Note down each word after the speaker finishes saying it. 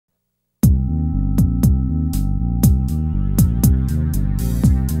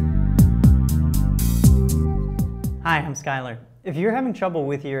Hi, I'm Skylar. If you're having trouble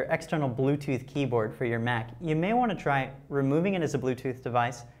with your external Bluetooth keyboard for your Mac, you may want to try removing it as a Bluetooth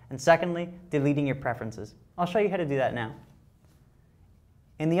device, and secondly, deleting your preferences. I'll show you how to do that now.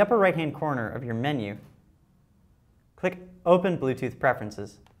 In the upper right-hand corner of your menu, click Open Bluetooth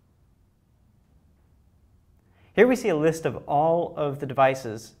Preferences. Here we see a list of all of the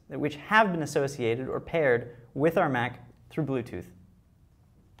devices which have been associated or paired with our Mac through Bluetooth.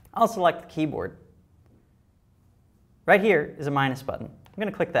 I'll select the keyboard. Right here is a minus button. I'm going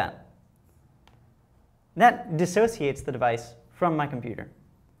to click that. That dissociates the device from my computer.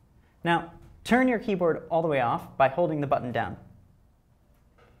 Now, turn your keyboard all the way off by holding the button down.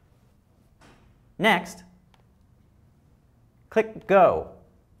 Next, click Go.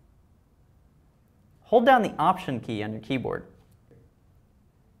 Hold down the Option key on your keyboard.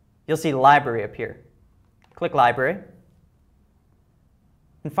 You'll see Library appear. Click Library,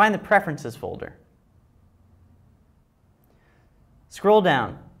 and find the Preferences folder. Scroll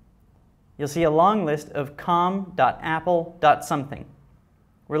down. You'll see a long list of com.apple.something.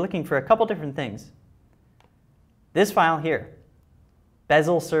 We're looking for a couple different things. This file here,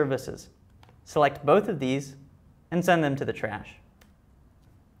 Bezel Services. Select both of these and send them to the trash.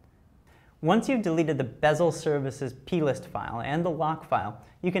 Once you've deleted the Bezel Services plist file and the lock file,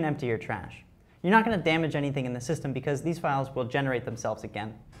 you can empty your trash. You're not going to damage anything in the system because these files will generate themselves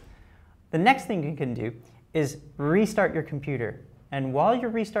again. The next thing you can do is restart your computer. And while you're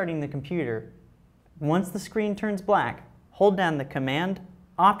restarting the computer, once the screen turns black, hold down the Command,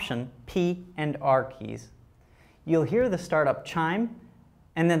 Option, P, and R keys. You'll hear the startup chime,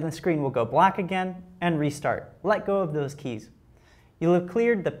 and then the screen will go black again and restart. Let go of those keys. You'll have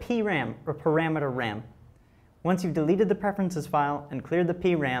cleared the PRAM, or parameter RAM. Once you've deleted the preferences file and cleared the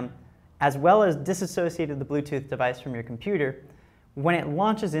PRAM, as well as disassociated the Bluetooth device from your computer, when it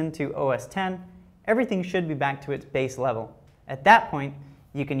launches into OS X, everything should be back to its base level. At that point,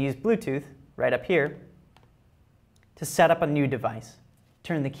 you can use Bluetooth, right up here, to set up a new device.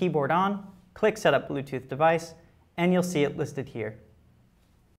 Turn the keyboard on, click Set up Bluetooth device, and you'll see it listed here.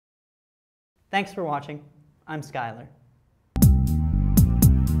 Thanks for watching. I'm Skylar.